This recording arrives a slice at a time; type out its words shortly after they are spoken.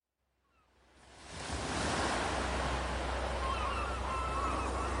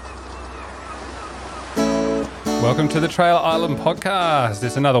Welcome to the Trailer Island Podcast.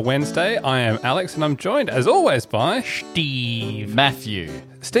 It's another Wednesday. I am Alex, and I'm joined, as always, by Steve. Matthew.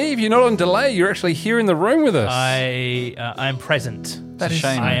 Steve. You're not on delay. You're actually here in the room with us. I'm present. That's a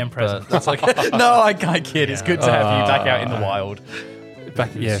shame. I am present. That's okay. No, I kid. It's good to have you back out in the wild.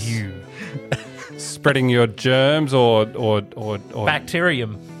 Back, yes. You. Spreading your germs or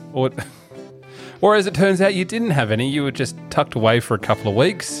Bacterium. or as it turns out, you didn't have any. You were just tucked away for a couple of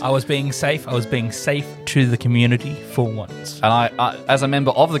weeks. I was being safe. I was being safe to the community for once. And I, as a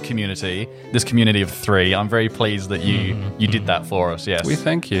member of the community, this community of 3, I'm very pleased that you did that for us. Yes, We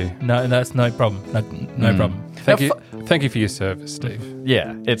thank you. No, that's no problem. No problem. Thank you for your service, Steve.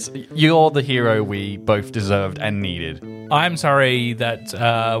 Yeah, you're the hero we both deserved and needed. I'm sorry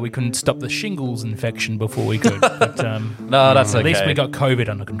that we couldn't stop the shingles infection before we could. But, No, that's okay. At least we got COVID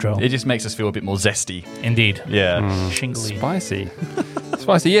under control. It just makes us feel a bit more zesty. Indeed. Yeah. Shingly. Spicy.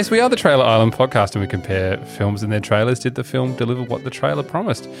 Spicy. Yes, we are the Trailer Island Podcast, and we compare films and their trailers. Did the film deliver what the trailer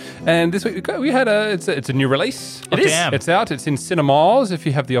promised? And this week we had it's a new release. It is. Damn. It's out. It's in cinemas. If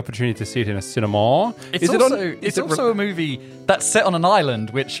you have the opportunity to see it in a cinema, It's also a movie that's set on an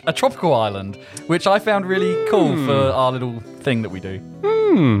island, a tropical island, which I found really cool for our little thing that we do.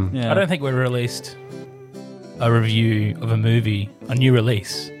 Yeah. I don't think we released a review of a movie, a new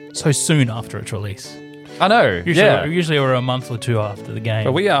release, so soon after its release. I know. Usually we're a month or two after the game.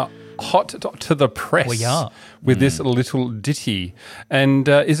 But we are hot to the press. We are. With this little ditty. And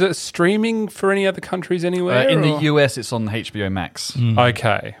is it streaming for any other countries anywhere? In the US, it's on HBO Max.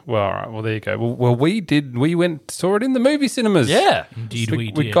 Okay. Well, all right. Well, there you go. Well, we saw it in the movie cinemas. Yeah. Indeed,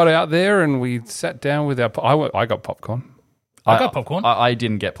 we did. got out there and we sat down with our... I got popcorn. I got popcorn. I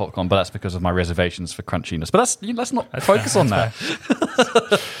didn't get popcorn, but that's because of my reservations for crunchiness. But let's not focus on that.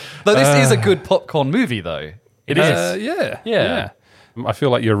 Though this is a good popcorn movie, though. It is. Yeah. I feel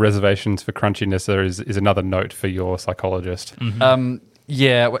like your reservations for crunchiness is another note for your psychologist.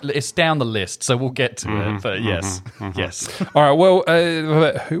 Yeah, it's down the list, so we'll get to it. But yes. All right. Well,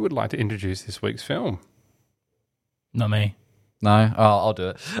 who would like to introduce this week's film? Not me. No, I'll do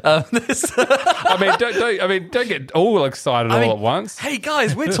it. Don't get all excited all at once. Hey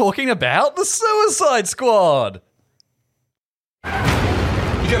guys, we're talking about the Suicide Squad.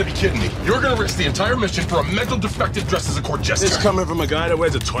 You gotta be kidding me. You're gonna risk the entire mission for a mental defective dressed as a court jester. It's coming from a guy that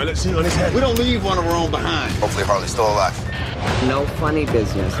wears a toilet seat on his head. We don't leave one of our own behind. Hopefully Harley's still alive. No funny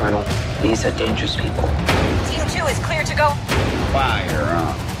business, Arnold. These are dangerous people. Team 2 is clear to go. Fire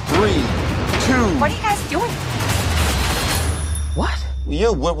on 3, 2. What are you guys doing? What?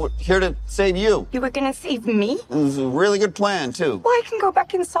 We're here to save you. You were gonna save me? It was a really good plan, too. Well, I can go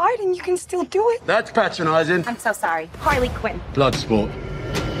back inside and you can still do it. That's patronizing. I'm so sorry. Harley Quinn. Blood sport.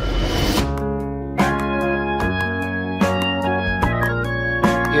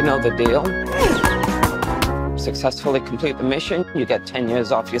 You know the deal. Successfully complete the mission, you get 10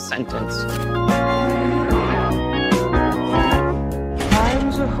 years off your sentence.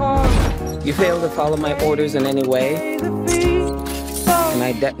 You fail to follow my orders in any way, and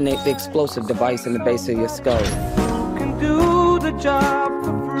I detonate the explosive device in the base of your skull.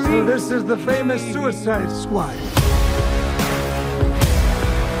 So this is the famous Suicide Squad.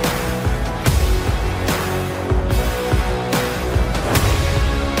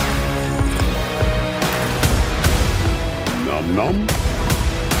 Nom nom.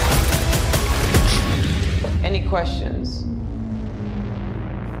 Any questions?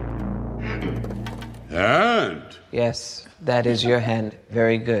 And Yes, that is your hand.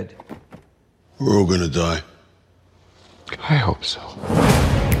 Very good. we're all gonna die. I hope so.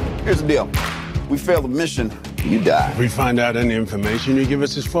 Here's the deal. We fail the mission, you die. If we find out any information you give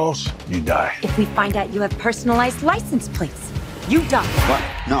us is false, you die. If we find out you have personalized license plates, you die. What?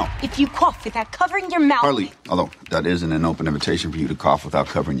 No. If you cough without covering your mouth. Harley, although that isn't an open invitation for you to cough without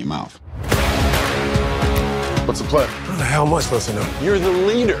covering your mouth. What's the plan? How the hell am I supposed to know? You're the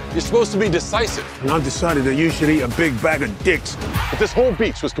leader. You're supposed to be decisive. And I've decided that you should eat a big bag of dicks. If this whole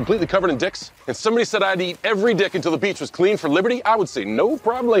beach was completely covered in dicks, and somebody said I'd eat every dick until the beach was clean for liberty, I would say no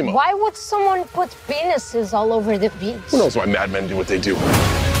problemo. Why would someone put penises all over the beach? Who knows why madmen do what they do?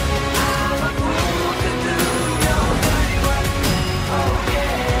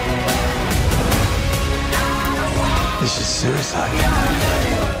 This is suicide.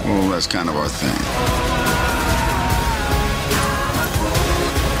 Well, that's kind of our thing.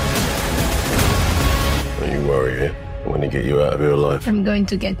 Don't you worry, eh? I'm gonna get you out of here alive. I'm going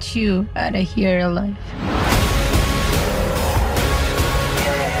to get you out of here alive.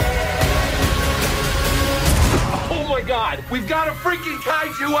 Oh my God! We've got a freaking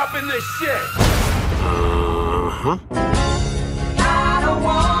kaiju up in this shit!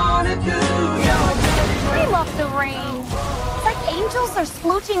 I love the rain. It's like angels are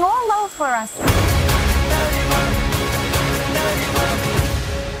splooching all over us.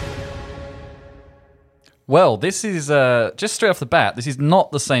 Well, this is, just straight off the bat, this is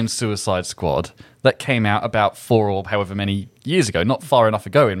not the same Suicide Squad that came out about 4 or however many years ago. Not far enough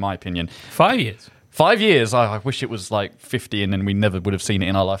ago, in my opinion. 5 years. 5 years. I wish it was like 50 and then we never would have seen it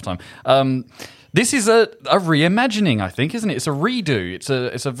in our lifetime. This is a reimagining, I think, isn't it? It's a redo.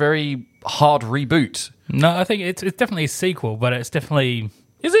 It's a very hard reboot. No, I think it's definitely a sequel, but it's definitely...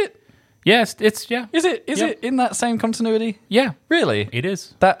 Is it? Yes, it's yeah. Is it in that same continuity? Yeah. Really? It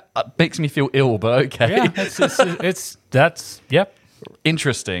is. That makes me feel ill, but okay. Yeah, that's yep.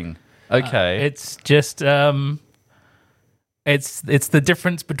 Interesting. Okay. It's just it's the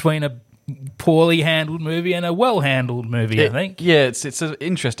difference between a poorly handled movie and a well handled movie, I think. Yeah, it's an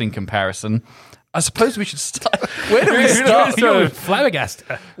interesting comparison. I suppose we should start. Where do we start? You're flabbergasted.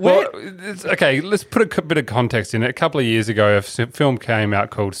 Well, okay, let's put a bit of context in it. A couple of years ago, a film came out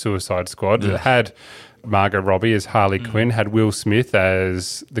called Suicide Squad. It had Margot Robbie as Harley Quinn, had Will Smith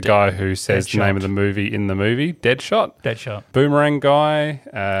as the guy who says the name of the movie in the movie, Deadshot. Boomerang guy.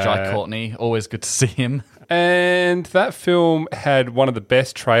 Jai Courtney, always good to see him. And that film had one of the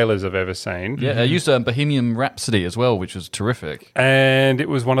best trailers I've ever seen. Yeah, I used Bohemian Rhapsody as well, which was terrific. And it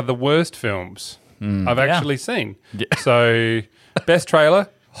was one of the worst films I've actually seen. Yeah. So, best trailer,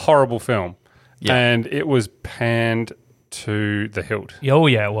 horrible film. Yeah. And it was panned to the hilt. Oh,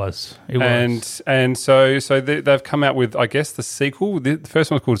 yeah, it was. And so they've come out with, I guess, the sequel. The first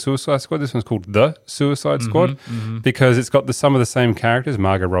one's called Suicide Squad. This one's called The Suicide Squad because it's got some of the same characters.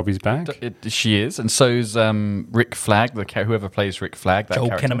 Margot Robbie's back. She is. And so's Rick Flag, whoever plays Rick Flag. That Joel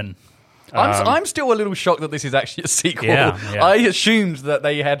character. Kinnaman. I'm still a little shocked that this is actually a sequel. Yeah. I assumed that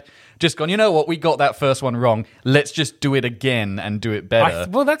they had just gone, you know what, we got that first one wrong. Let's just do it again and do it better.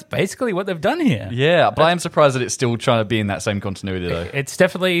 Well, that's basically what they've done here. Yeah, but I am surprised that it's still trying to be in that same continuity, though. It's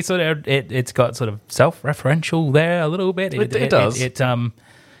definitely sort of, it's got sort of self-referential there a little bit. It does. This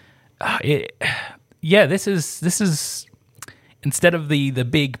is instead of the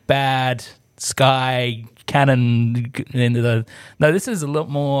big bad sky cannon into the... No, this is a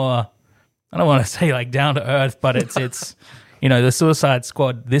lot more... I don't want to say like down to earth, but it's you know, the Suicide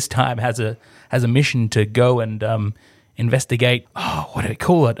Squad this time has a mission to go and investigate. Oh, what do they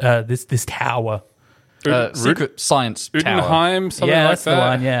call it? This tower, secret science tower. Utenheim, something yeah, like that's that. the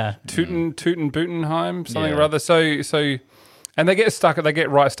one. Yeah, Tuten Butenheim, something or other. So. And they get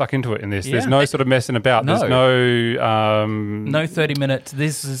right stuck into it in this. Yeah. There's no sort of messing about. No. There's no... no 30 minutes.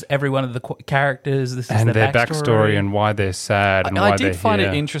 This is every one of the characters. This is and their backstory and why they're sad and why they're I did find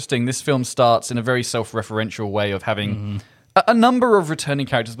it interesting. This film starts in a very self-referential way of having a number of returning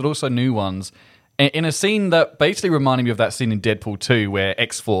characters, but also new ones, in a scene that basically reminded me of that scene in Deadpool 2 where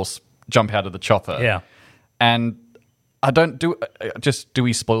X-Force jump out of the chopper. Yeah. And... do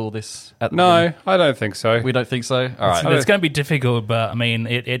we spoil this? At the No, beginning? I don't think so. We don't think so? All right. It's going to be difficult, but I mean,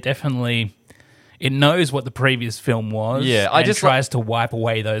 it definitely... It knows what the previous film was. Yeah, and tries to wipe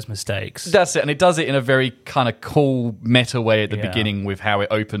away those mistakes. That's it, and it does it in a very kind of cool meta way at the beginning with how it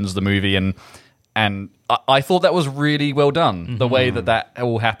opens the movie, and I thought that was really well done. The way that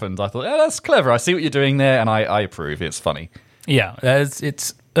all happened, I thought, that's clever. I see what you're doing there, and I approve. It's funny. Yeah, I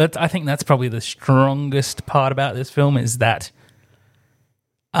think that's probably the strongest part about this film is that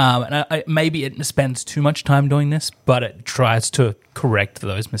maybe it spends too much time doing this, but it tries to correct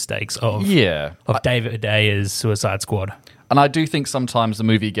those mistakes of David Ayer's Suicide Squad. And I do think sometimes the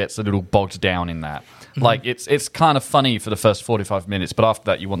movie gets a little bogged down in that. Like, it's kind of funny for the first 45 minutes, but after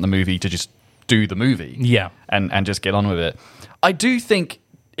that you want the movie to just do the movie. Yeah. And just get on with it. I do think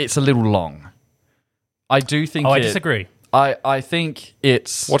it's a little long. I do think I disagree. I think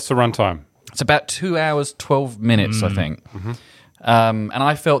it's... What's the runtime? It's about 2 hours, 12 minutes, I think. And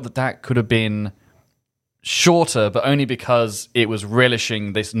I felt that could have been shorter, but only because it was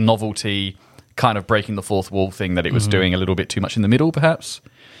relishing this novelty, kind of breaking the fourth wall thing that it was doing a little bit too much in the middle, perhaps.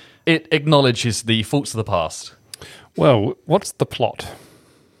 It acknowledges the faults of the past. Well, what's the plot?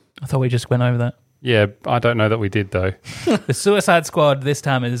 I thought we just went over that. Yeah, I don't know that we did, though. The Suicide Squad this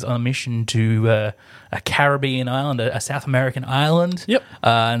time is on a mission to a Caribbean island, a South American island. Yep.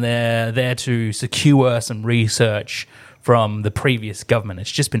 And they're there to secure some research from the previous government. It's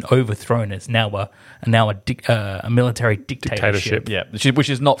just been overthrown. It's now a military dictatorship. Yeah,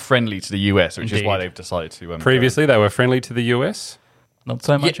 which is not friendly to the US, which is why Indeed. they've decided to... Previously, they were friendly to the US. Not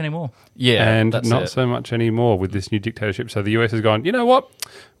so much anymore. Yeah, and that's not it. so much anymore with this new dictatorship. So the US has gone, you know what?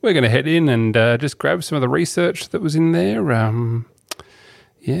 We're going to head in and just grab some of the research that was in there. And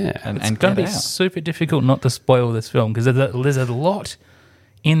It's going to be super difficult not to spoil this film because there's a lot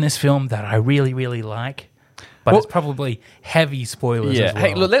in this film that I really, really like. but it's probably heavy spoilers as well.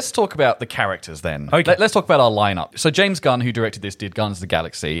 Hey, look, let's talk about the characters then. Okay. Let's talk about our lineup. So James Gunn, who directed this, did Guardians of the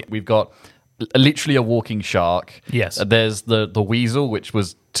Galaxy. We've got literally a walking shark. Yes. There's the weasel, which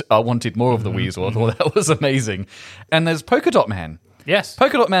was... I wanted more of the weasel. I thought that was amazing. And there's Polka Dot Man. Yes.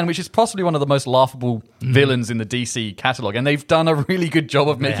 Polka Dot Man, which is possibly one of the most laughable villains in the DC catalogue. And they've done a really good job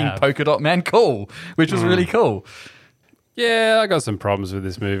of making have. Polka Dot Man cool, which was really cool. Yeah, I got some problems with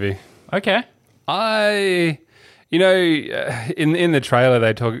this movie. Okay. In the trailer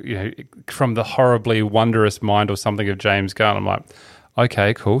they talk, from the horribly wondrous mind or something of James Gunn. I'm like,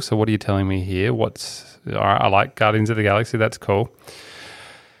 okay, cool. So what are you telling me here? All right, I like Guardians of the Galaxy. That's cool.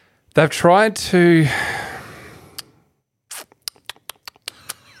 They've tried to.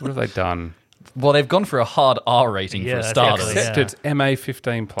 What have they done? Well, they've gone for a hard R rating for starters. Except it's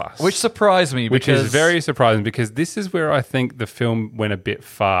MA15 plus, Which surprised me. Which because is very surprising because this is where I think the film went a bit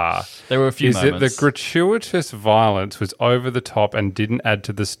far. There were a few moments. That the gratuitous violence was over the top and didn't add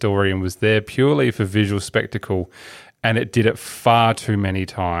to the story and was there purely for visual spectacle, and it did it far too many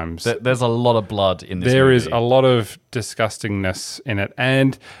times. There's a lot of blood in this movie. There is a lot of disgustingness in it,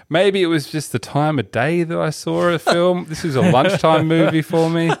 and maybe it was just the time of day that I saw a film. This was a lunchtime movie for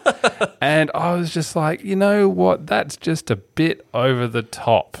me, and I was just like, you know what? That's just a bit over the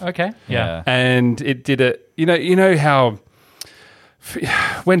top. Okay. Yeah. And it did it. You know how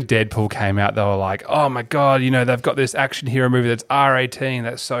when Deadpool came out, they were like, oh my God, they've got this action hero movie that's R18.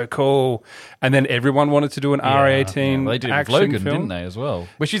 That's so cool. And then everyone wanted to do an R18 they did it with action Logan, film. didn't they, as well?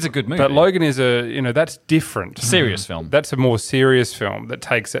 Which is a good movie. But Logan is that's different. Serious film. That's a more serious film that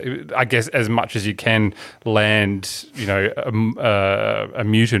takes, I guess, as much as you can land, a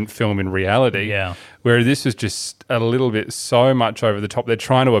mutant film in reality. Yeah. Where this was just a little bit so much over the top. They're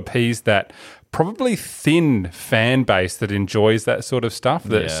trying to appease that probably thin fan base that enjoys that sort of stuff.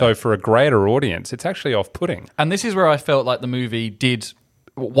 So for a greater audience, it's actually off-putting. And this is where I felt like the movie did...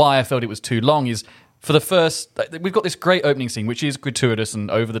 Why I felt it was too long is for the first... We've got this great opening scene, which is gratuitous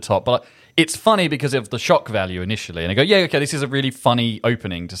and over the top, but it's funny because of the shock value initially. And I go, yeah, okay, this is a really funny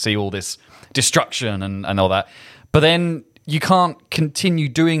opening to see all this destruction and all that. But then you can't continue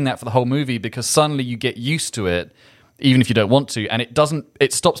doing that for the whole movie because suddenly you get used to it, even if you don't want to, and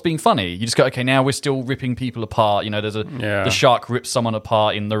it stops being funny. You just go, okay, now we're still ripping people apart. The shark rips someone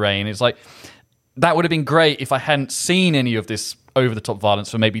apart in the rain. It's like, that would have been great if I hadn't seen any of this over-the-top violence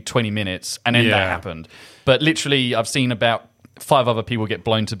for maybe 20 minutes, and then that happened. But literally, I've seen about 5 other people get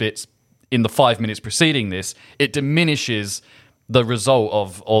blown to bits in the 5 minutes preceding this. It diminishes the result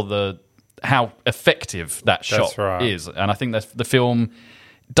of how effective that shot is. And I think that the film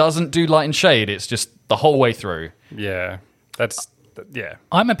doesn't do light and shade. It's just the whole way through. Yeah.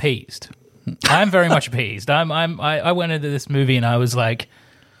 I'm appeased. I'm very much appeased. I went into this movie and I was like,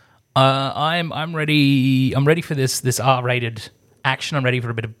 I'm ready. I'm ready for this R-rated action. I'm ready for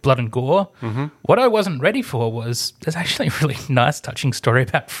a bit of blood and gore. Mm-hmm. What I wasn't ready for was there's actually a really nice, touching story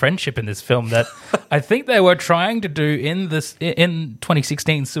about friendship in this film that I think they were trying to do in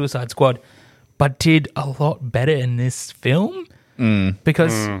 2016 Suicide Squad, but did a lot better in this film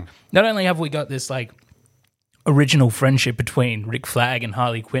because not only have we got this like original friendship between Rick Flag and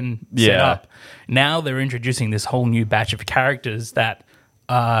Harley Quinn set up, now they're introducing this whole new batch of characters that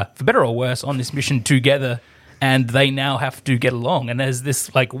are, for better or worse, on this mission together, and they now have to get along. And there's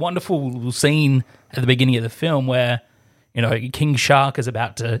this like wonderful scene at the beginning of the film where, King Shark is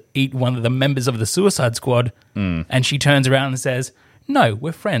about to eat one of the members of the Suicide Squad, and she turns around and says, "No,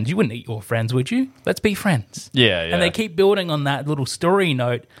 we're friends. You wouldn't eat your friends, would you? Let's be friends." Yeah. And they keep building on that little story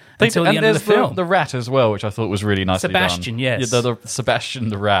note until the end of the film. The rat as well, which I thought was really nicely done. Sebastian, yes. Yeah, the Sebastian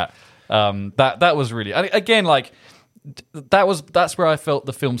the rat. That was really... Again, like, that's where I felt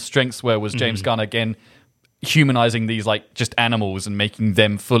the film's strengths were, was James Gunn, again, humanizing these, like, just animals and making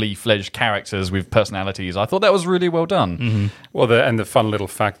them fully fledged characters with personalities. I thought that was really well done. Mm-hmm. Well, the fun little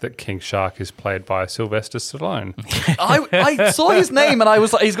fact that King Shark is played by Sylvester Stallone. I saw his name and I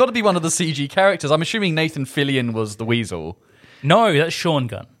was like, he's got to be one of the CG characters. I'm assuming Nathan Fillion was the weasel. No, that's Sean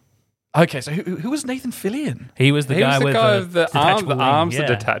Gunn. Okay, so who was Nathan Fillion? He was the guy with the arms that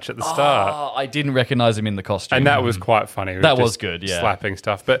detach at the start. Oh, I didn't recognize him in the costume. And that was quite funny. That was good, yeah. Slapping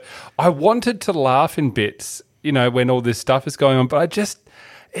stuff. But I wanted to laugh in bits, when all this stuff is going on, but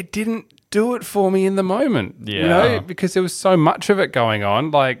it didn't do it for me in the moment. Yeah. Because there was so much of it going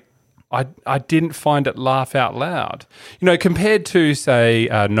on. Like, I didn't find it laugh out loud. Compared to, say,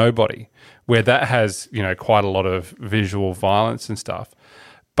 Nobody, where that has, quite a lot of visual violence and stuff.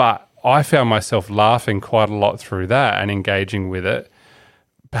 But I found myself laughing quite a lot through that and engaging with it,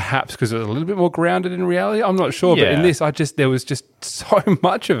 perhaps because it was a little bit more grounded in reality. I'm not sure, but in this, there was just so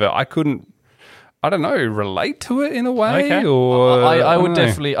much of it. I don't know, relate to it in a way. Okay. Or I would don't know.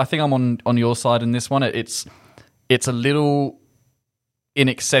 definitely. I think I'm on your side in this one. It's a little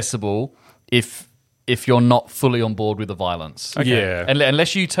inaccessible if you're not fully on board with the violence. Yeah.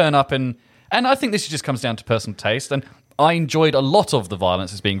 Unless you turn up and I think this just comes down to personal taste. And I enjoyed a lot of the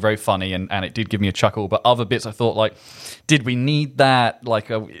violence as being very funny, and it did give me a chuckle. But other bits, I thought, like, did we need that? Like,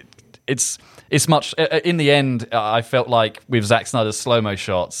 it's much. In the end, I felt like with Zack Snyder's slow-mo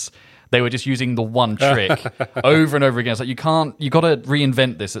shots, they were just using the one trick over and over again. It's like, you got to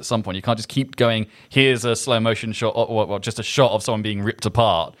reinvent this at some point. You can't just keep going, here's a slow motion shot or just a shot of someone being ripped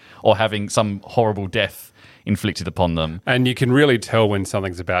apart or having some horrible death inflicted upon them. And you can really tell when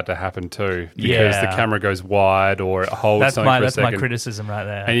something's about to happen too, because the camera goes wide or it holds something for a second. That's my criticism right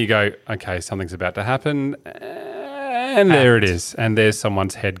there. And you go, okay, something's about to happen. And there it is. And there's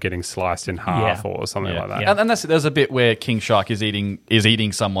someone's head getting sliced in half or something like that. Yeah. And there's a bit where King Shark is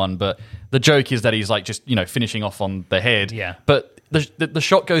eating someone, but the joke is that he's like just, finishing off on the head. Yeah. But the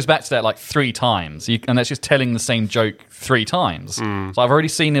shot goes back to that like 3 times. And that's just telling the same joke 3 times. So I've already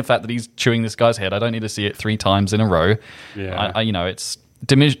seen the fact that he's chewing this guy's head. I don't need to see it 3 times in a row. Yeah. It's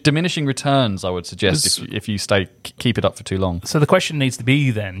diminishing returns, I would suggest, if you keep it up for too long. So the question needs to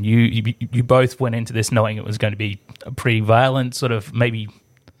be then, you both went into this knowing it was going to be a pretty violent, sort of maybe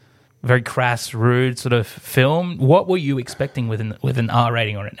very crass, rude sort of film. What were you expecting with an R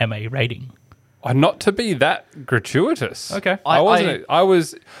rating or an MA rating? Not to be that gratuitous. Okay. I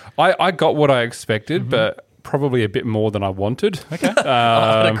wasn't. I got what I expected, but probably a bit more than I wanted. Okay.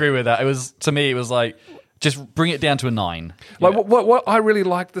 I would agree with that. To me, it was like, just bring it down to a 9. Like what I really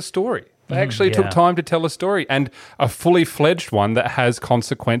liked the story. They actually took time to tell a story, and a fully fledged one that has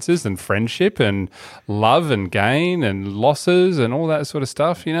consequences and friendship and love and gain and losses and all that sort of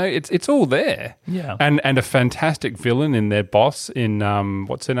stuff. It's all there. Yeah. And a fantastic villain in their boss in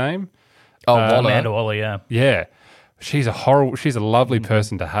what's her name? Amanda Waller, yeah. Yeah. She's a lovely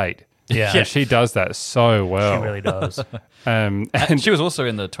person to hate. Yeah. And she does that so well. She really does. And she was also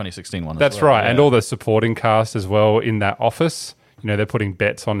in the 2016 one. That's right. Yeah. And all the supporting cast as well in that office. They're putting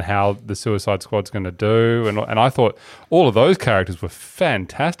bets on how the Suicide Squad's going to do. And I thought all of those characters were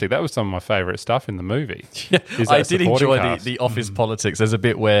fantastic. That was some of my favourite stuff in the movie. Yeah, I did enjoy the office politics. There's a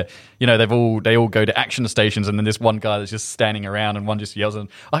bit where, they all go to action stations, and then this one guy that's just standing around, and one just yells, and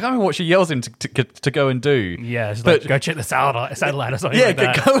I can't remember what she yells him to go and do. Yeah, like, go check the satellite or something like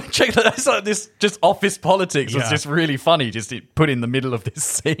that. Yeah, go and check that. It's like this just office politics was just really funny, just put in the middle of this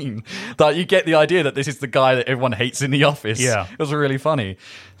scene. That you get the idea that this is the guy that everyone hates in the office. Yeah. It was really funny.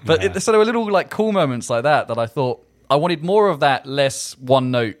 But so there were little like cool moments like that I thought I wanted more of that, less one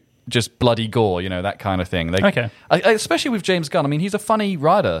note, just bloody gore, that kind of thing. Especially with James Gunn. I mean, he's a funny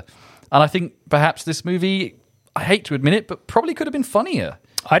writer. And I think perhaps this movie, I hate to admit it, but probably could have been funnier.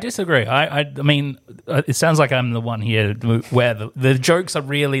 I disagree. I mean, it sounds like I'm the one here where the jokes are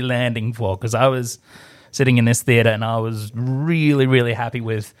really landing for, because I was sitting in this theater and I was really, really happy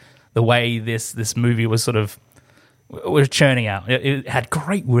with the way this movie was sort of was churning out. It had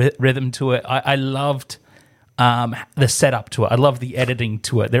great rhythm to it. I loved the setup to it. I love the editing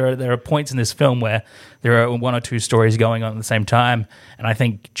to it. There are points in this film where there are 1 or 2 stories going on at the same time, and I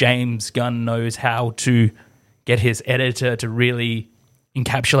think James Gunn knows how to get his editor to really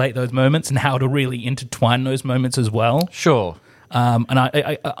encapsulate those moments and how to really intertwine those moments as well. Sure. And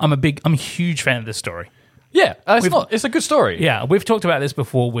I'm a huge fan of this story. Yeah, it's a good story. Yeah, we've talked about this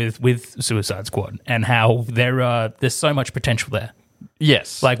before with Suicide Squad and how there's so much potential there.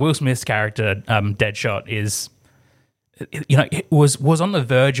 Yes. Like Will Smith's character, Deadshot, is, it was on the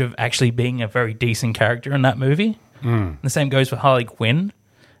verge of actually being a very decent character in that movie. The same goes for Harley Quinn.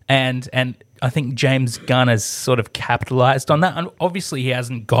 And I think James Gunn has sort of capitalized on that. And obviously he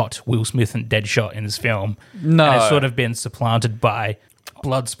hasn't got Will Smith and Deadshot in his film. No. And it's sort of been supplanted by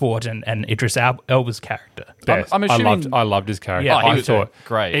Bloodsport and Idris Elba's character. I'm assuming... I loved his character. Yeah, I thought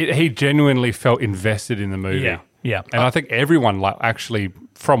great. He genuinely felt invested in the movie. Yeah. And I think everyone, actually,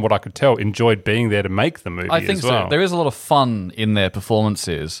 from what I could tell, enjoyed being there to make the movie. I think as well. so. There is a lot of fun in their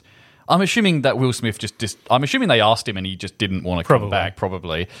performances. I'm assuming that Will Smith I'm assuming they asked him and he just didn't want to come back.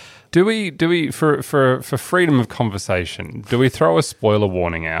 Probably. Do we for freedom of conversation? Do we throw a spoiler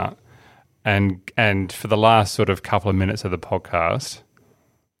warning out? And for the last sort of couple of minutes of the podcast,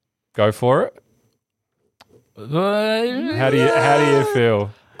 go for it. How do you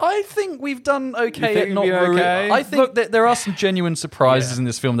feel? I think we've done okay. You think not we've been okay? I think that there are some genuine surprises in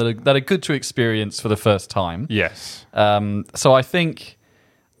this film that are good to experience for the first time. Yes. So I think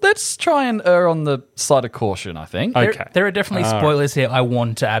let's try and err on the side of caution, I think. Okay. There are definitely spoilers here I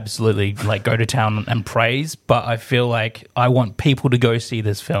want to absolutely go to town and praise, but I feel like I want people to go see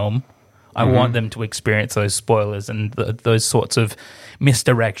this film I want them to experience those spoilers and those sorts of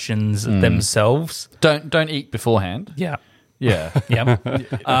misdirections themselves. Don't eat beforehand. Yeah. Yeah. Yeah.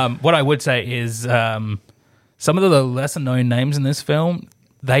 What I would say is some of the lesser known names in this film,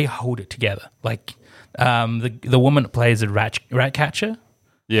 they hold it together. Like the woman that plays a rat catcher.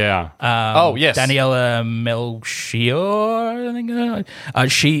 Yeah. Oh, yes. Daniela Melchior,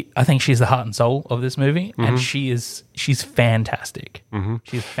 I think she's the heart and soul of this movie, and she's fantastic.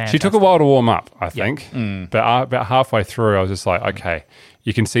 She's fantastic. She took a while to warm up, I think, but about halfway through, I was just like, okay,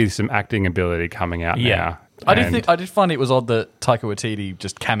 you can see some acting ability coming out now. I did find it was odd that Taika Waititi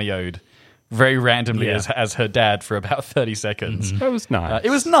just cameoed very randomly as her dad for about 30 seconds. That was nice. It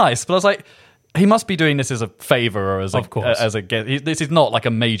was nice, but I was like, he must be doing this as a favor or as Of course. as a guest. This is not like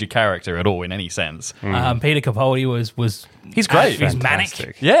a major character at all in any sense. Peter Capaldi was He's great. He's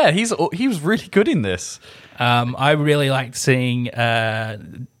Fantastic. manic. Yeah, he was really good in this. I really liked seeing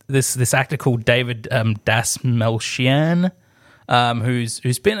this actor called David Dastmalchian,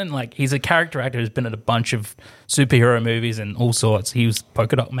 who's been in he's a character actor who's been in a bunch of superhero movies and all sorts. He was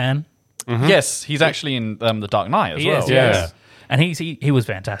Polka Dot Man. Yes, he's actually in The Dark Knight as He well. is, Yeah. yes. And he was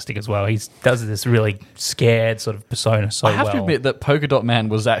fantastic as well. He does this really scared sort of persona so I have well. to admit that Polka Dot Man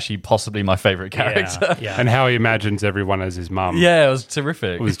was actually possibly my favorite character. Yeah. And how he imagines everyone as his mum. Yeah, it was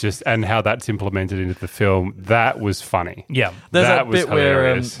terrific. It was just, and how that's implemented into the film, that was funny. Yeah. There's that that was bit where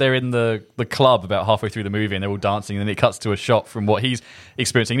hilarious. they're in the club about halfway through the movie and they're all dancing, and then it cuts to a shot from what he's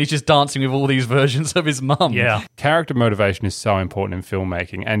experiencing. He's just dancing with all these versions of his mum. Yeah. Character motivation is so important in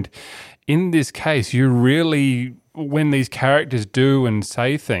filmmaking. And in this case, you really, when these characters do and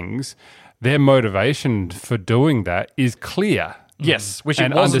say things, their motivation for doing that is clear. Yes, which it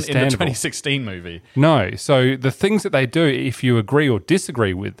And wasn't in the understandable. 2016 movie. No. So the things that they do, if you agree or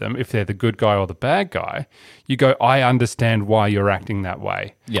disagree with them, if they're the good guy or the bad guy, you go, I understand why you're acting that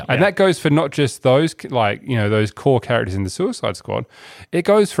way. Yeah. And that goes for not just those, those core characters in the Suicide Squad. It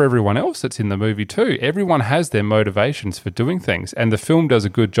goes for everyone else that's in the movie too. Everyone has their motivations for doing things. And the film does a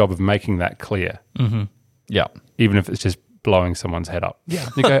good job of making that clear, Yeah. even if it's just blowing someone's head up. Yeah.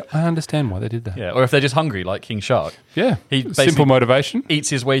 You go, I understand why they did that. Yeah, or if they're just hungry, like King Shark. Yeah. He basically Simple motivation eats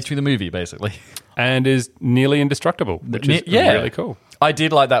his way through the movie, basically. and is nearly indestructible, which is really cool. I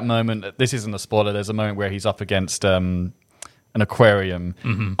did like that moment. This isn't a spoiler. There's a moment where he's up against an aquarium.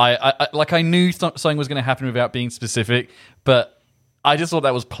 I knew something was going to happen without being specific, but I just thought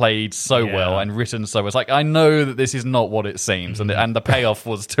that was played so well and written so well. It's like, I know that this is not what it seems, and the payoff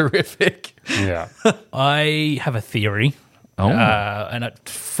was terrific. Yeah. I have a theory. Oh. And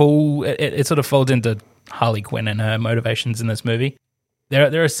it sort of folds into Harley Quinn and her motivations in this movie.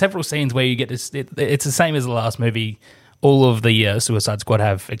 There are several scenes where you get this. It's the same as the last movie. All of the Suicide Squad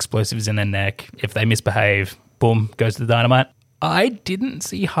have explosives in their neck. If they misbehave, boom, goes to the dynamite. I didn't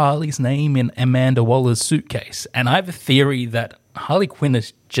see Harley's name in Amanda Waller's suitcase, and I have a theory that Harley Quinn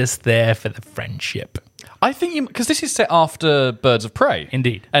is just there for the friendship. I think because this is set after Birds of Prey,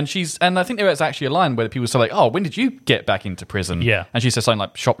 Indeed. and I think there was actually a line where people say like, "Oh, when did you get back into prison?" Yeah. and she says something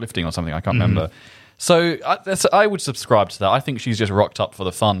like shoplifting or something. I can't remember. So I would subscribe to that. I think she's just rocked up for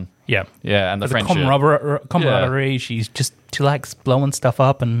the fun. Yeah. Yeah, and the The friendship. camaraderie. She likes blowing stuff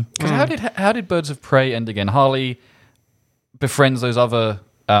up and. 'Cause how did Birds of Prey end again? Harley befriends those other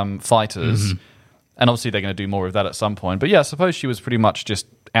fighters, and obviously they're going to do more of that at some point. But yeah, I suppose she was pretty much just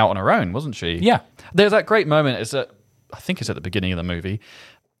out on her own, wasn't she? Yeah. There's that great moment. I think it's at the beginning of the movie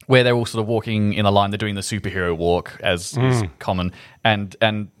where they're all sort of walking in a line. They're doing the superhero walk, as is common, and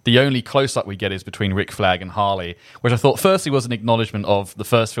the only close up we get is between Rick Flag and Harley, which I thought firstly was an acknowledgement of the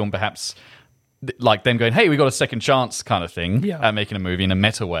first film, perhaps. Like them going, hey, we got a second chance kind of thing at making a movie in a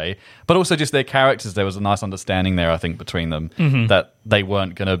meta way. But also just their characters, there was a nice understanding there, I think, between them that they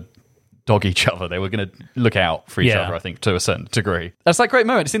weren't going to dog each other. They were going to look out for each other, I think, to a certain degree. That's that great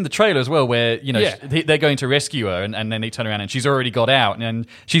moment. It's in the trailer as well where, they're going to rescue her and then they turn around and she's already got out and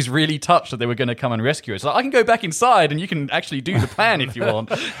she's really touched that they were going to come and rescue her. So I can go back inside and you can actually do the plan if you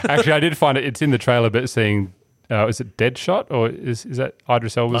want. Actually, I did find it's in the trailer, but seeing... is it Deadshot or is that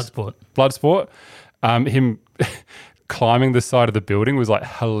Idris Elba's Bloodsport? Him climbing the side of the building was like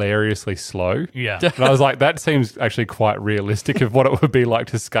hilariously slow. Yeah. And I was like, that seems actually quite realistic of what it would be like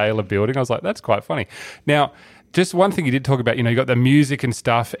to scale a building. I was like, that's quite funny. Now, just one thing you did talk about, you got the music and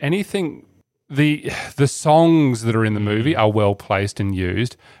stuff. Anything... The songs that are in the movie are well placed and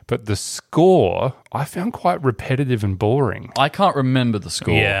used, but the score I found quite repetitive and boring. I can't remember the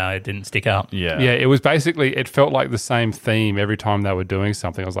score. Yeah, it didn't stick out. Yeah. Yeah, it was basically, it felt like the same theme every time they were doing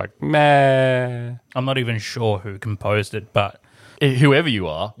something. I was like, meh. I'm not even sure who composed it, but whoever you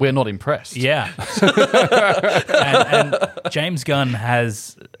are, we're not impressed. Yeah. and James Gunn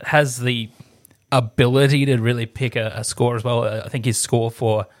has the ability to really pick a score as well. I think his score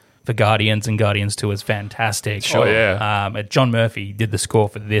for Guardians and Guardians 2 is fantastic. Sure, yeah. John Murphy did the score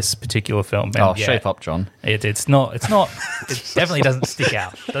for this particular film. And Shape up, John. It's not. It definitely doesn't stick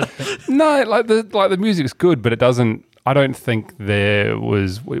out. No, like the music's good, but it doesn't. I don't think it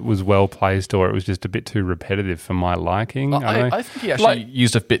was well placed, or it was just a bit too repetitive for my liking. I think he actually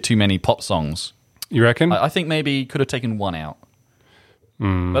used a bit too many pop songs. You reckon? I think maybe he could have taken one out.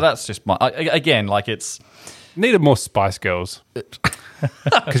 But that's just again, like it's needed more Spice Girls.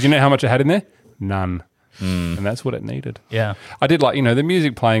 Because you know how much it had in there? None. And that's what it needed. Yeah. I did like, the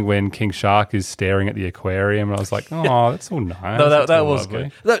music playing when King Shark is staring at the aquarium, and I was like, oh, that's all nice. No, That's that all was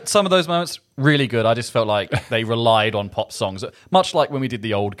lovely. good. Some of those moments, really good. I just felt like they relied on pop songs. Much like when we did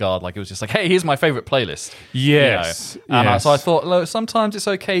the Old Guard, like it was just like, hey, here's my favourite playlist. Yes. And yes. so I thought, look, sometimes it's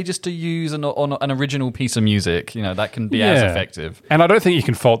okay just to use an original piece of music. That can be as effective. And I don't think you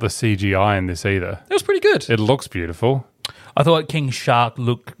can fault the CGI in this either. It was pretty good. It looks beautiful. I thought King Shark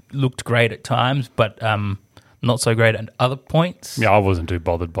looked great at times, but not so great at other points. Yeah, I wasn't too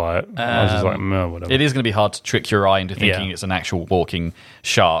bothered by it. I was just like, no, whatever. It is going to be hard to trick your eye into thinking it's an actual walking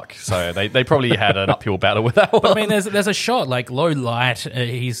shark. So they probably had an uphill battle with that one. But I mean, there's a shot like low light.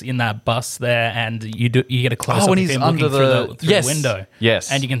 He's in that bus there, and you get a close up when of he's him under looking through yes. the window.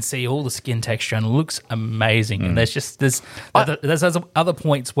 Yes, and you can see all the skin texture, and it looks amazing. And there's other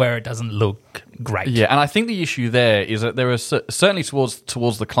points where it doesn't look great. Yeah, and I think the issue there is that there are certainly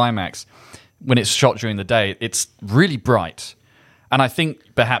towards the climax, when it's shot during the day, it's really bright. And I think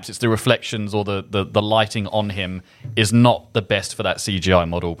perhaps it's the reflections or the lighting on him is not the best for that CGI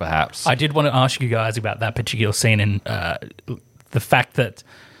model, perhaps. I did want to ask you guys about that particular scene and the fact that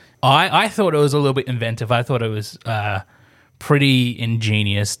I thought it was a little bit inventive. I thought it was pretty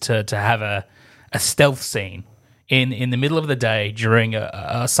ingenious to have a stealth scene in the middle of the day during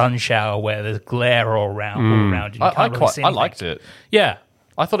a sun shower where there's glare all around you. I liked it. Yeah.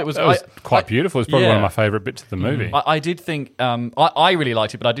 I thought it was quite beautiful. It's probably one of my favourite bits of the movie. I did think I really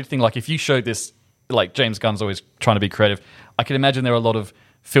liked it, but I did think like if you showed this, like James Gunn's always trying to be creative, I can imagine there are a lot of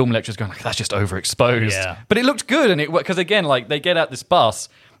film lecturers going like, that's just overexposed. Yeah. But it looked good, and because again, like they get out this bus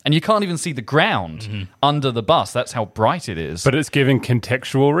and you can't even see the ground under the bus. That's how bright it is. But it's giving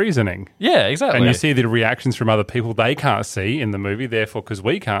contextual reasoning. Yeah, exactly. And you see the reactions from other people they can't see in the movie, therefore, because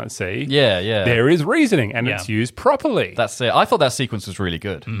we can't see. Yeah. There is reasoning, and it's used properly. That's it. I thought that sequence was really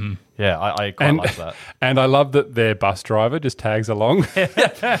good. Yeah, I quite like that. And I love that their bus driver just tags along. Is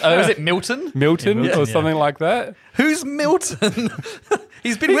it Milton? Milton or something like that. Who's Milton?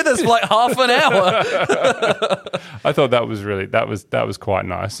 He's been with us for like half an hour. I thought that was quite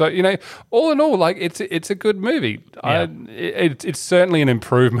nice. So all in all, like it's a good movie. Yeah. It's certainly an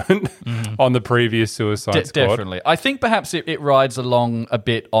improvement on the previous Suicide Squad. Definitely, I think perhaps it rides along a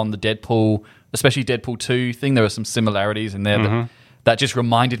bit on the Deadpool, especially Deadpool 2 thing. There are some similarities in there that just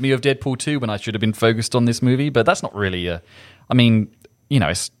reminded me of Deadpool 2 when I should have been focused on this movie. But that's not really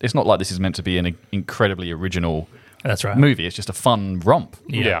it's not like this is meant to be an incredibly original. That's right. Movie. It's just a fun romp.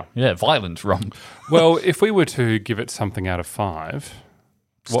 Yeah. Violent romp. Well, if we were to give it something out of 5,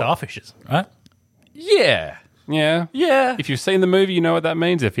 Starfishes, right? Yeah. Yeah. If you've seen the movie, you know what that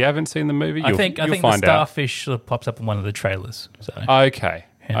means. If you haven't seen the movie, I think you'll the find out. starfish sort of pops up in one of the trailers. So. Okay.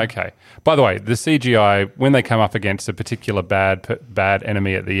 By the way, the CGI when they come up against a particular bad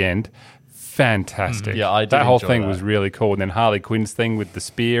enemy at the end, fantastic. Yeah, I did that whole enjoy thing that. was really cool. And then Harley Quinn's thing with the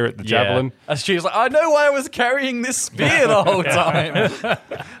spear at the javelin. And she was like, I know why I was carrying this spear the whole time.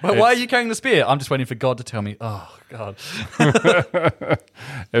 Well, why are you carrying the spear? I'm just waiting for God to tell me. Oh, God.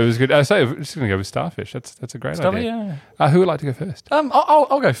 It was good. I say, I'm just going to go with Starfish. That's a great idea. Yeah. Who would like to go first?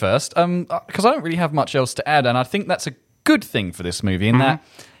 I'll go first because I don't really have much else to add, and I think that's a good thing for this movie in that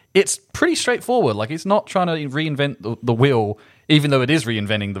it's pretty straightforward. Like it's not trying to reinvent the wheel, even though it is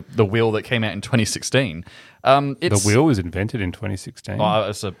reinventing the wheel that came out in 2016. The wheel was invented in 2016.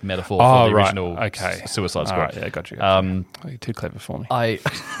 It's a metaphor for the original Suicide Squad. Right, yeah, gotcha. You're too clever for me. I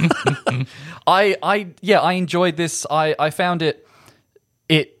enjoyed this. I found it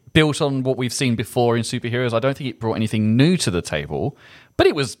built on what we've seen before in superheroes. I don't think it brought anything new to the table, but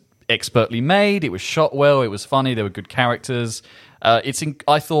it was expertly made. It was shot well. It was funny. There were good characters.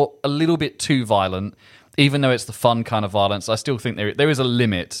 I thought a little bit too violent. Even though it's the fun kind of violence, I still think there is a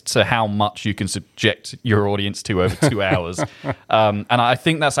limit to how much you can subject your audience to over 2 hours. And I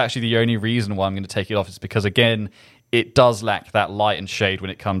think that's actually the only reason why I'm going to take it off is because, again, it does lack that light and shade when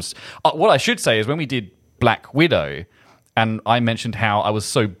it comes... what I should say is when we did Black Widow, and I mentioned how I was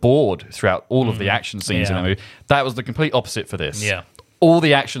so bored throughout all of the action scenes in the movie. That was the complete opposite for this. Yeah. All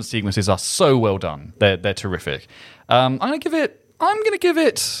the action sequences are so well done. They're terrific. I'm going to give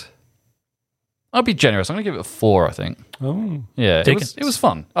it. I'll be generous. I'm going to give it a 4, I think. Oh. Yeah, it was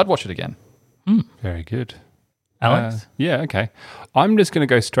fun. I'd watch it again. Very good. Alex? Yeah, okay. I'm just going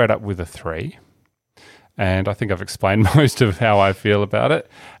to go straight up with a 3. And I think I've explained most of how I feel about it.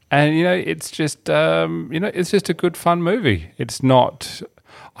 And, it's just, it's just a good, fun movie. It's not,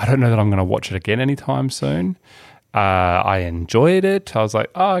 I don't know that I'm going to watch it again anytime soon. I enjoyed it. I was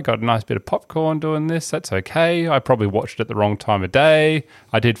like, I got a nice bit of popcorn doing this. That's okay. I probably watched it at the wrong time of day.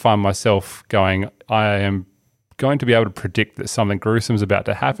 I did find myself going, I am going to be able to predict that something gruesome is about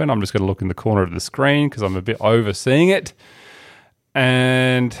to happen. I'm just going to look in the corner of the screen because I'm a bit overseeing it.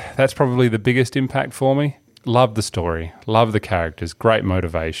 And that's probably the biggest impact for me. Love the story. Love the characters. Great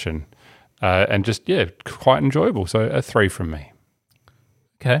motivation. And just, quite enjoyable. So a 3 from me.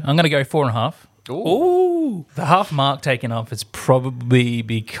 Okay, I'm going to go 4.5. Ooh. The half mark taken off is probably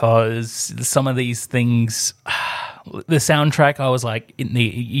because some of these things, the soundtrack, I was like,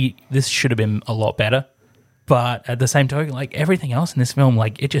 this should have been a lot better. But at the same token, like everything else in this film,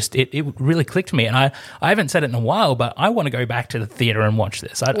 like it really clicked me. And I haven't said it in a while, but I want to go back to the theater and watch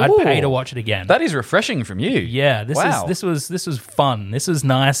this. I'd pay to watch it again. That is refreshing from you. Yeah, this was fun. This was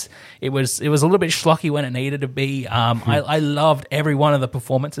nice. It was a little bit schlocky when it needed to be. I loved every one of the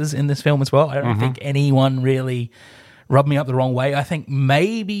performances in this film as well. I don't think anyone really rubbed me up the wrong way. I think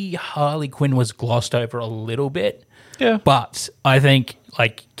maybe Harley Quinn was glossed over a little bit. Yeah. But I think,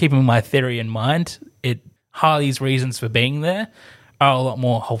 like, keeping my theory in mind, Harley's reasons for being there are a lot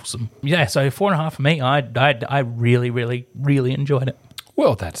more wholesome. Yeah, so 4.5 for me. I really, really, really enjoyed it.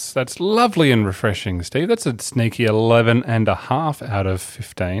 Well, that's lovely and refreshing, Steve. That's a sneaky 11.5 out of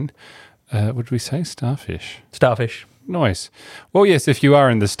 15. Would we say Starfish? Starfish. Nice. Well, yes, if you are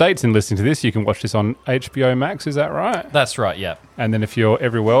in the States and listening to this, you can watch this on HBO Max, is that right? That's right, yeah. And then if you're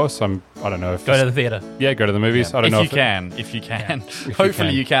everywhere else, I don't know if... Go to the theatre. Yeah, go to the movies. Yeah. I don't know if you can.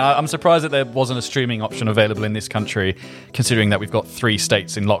 Hopefully you can. I'm surprised that there wasn't a streaming option available in this country, considering that we've got 3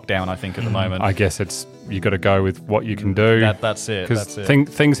 states in lockdown, I think, at the moment. I guess you got to go with what you can do. That's it. Because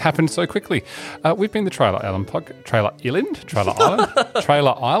things happen so quickly. We've been the Trailer Island podcast. Trailer Island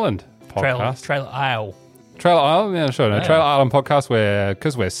podcast. Trailer Isle. Trailer Island, yeah, sure. No, yeah. Trailer Island podcast,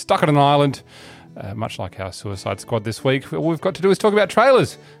 because we're stuck on an island, much like our Suicide Squad this week. All we've got to do is talk about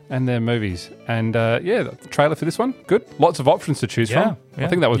trailers and their movies. And the trailer for this one, good. Lots of options to choose from. Yeah. I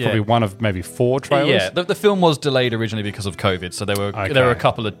think that was probably one of maybe 4 trailers. Yeah, the film was delayed originally because of COVID, so there were a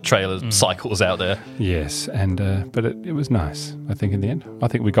couple of trailer cycles out there. Yes, and but it was nice, I think, in the end. I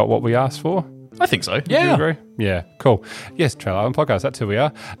think we got what we asked for. I think so. Yeah. Do you agree? Yeah, cool. Yes, Trailer Island Podcast, that's who we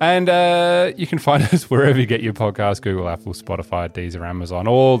are. And you can find us wherever you get your podcasts, Google, Apple, Spotify, Deezer, Amazon,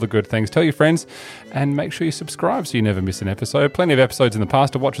 all the good things. Tell your friends and make sure you subscribe so you never miss an episode. Plenty of episodes in the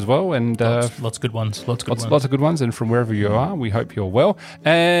past to watch as well. And lots of good ones. Lots of good ones. And from wherever you are, we hope you're well.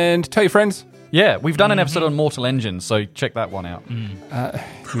 And tell your friends. Yeah, we've done an episode on Mortal Engines, so check that one out.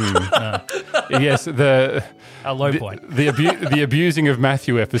 Yes, a low point. The abusing of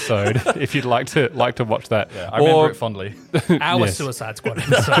Matthew episode. If you'd like to watch that, I remember it fondly. Our Suicide Squad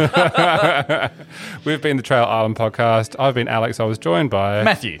episode. We've been the Trailer Island Podcast. I've been Alex. I was joined by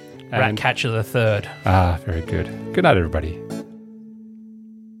Matthew, Ratcatcher the Third. Very good. Good night, everybody.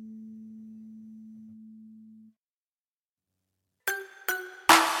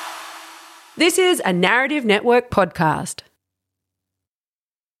 This is a Narrative Network podcast.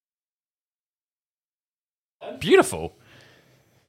 Beautiful.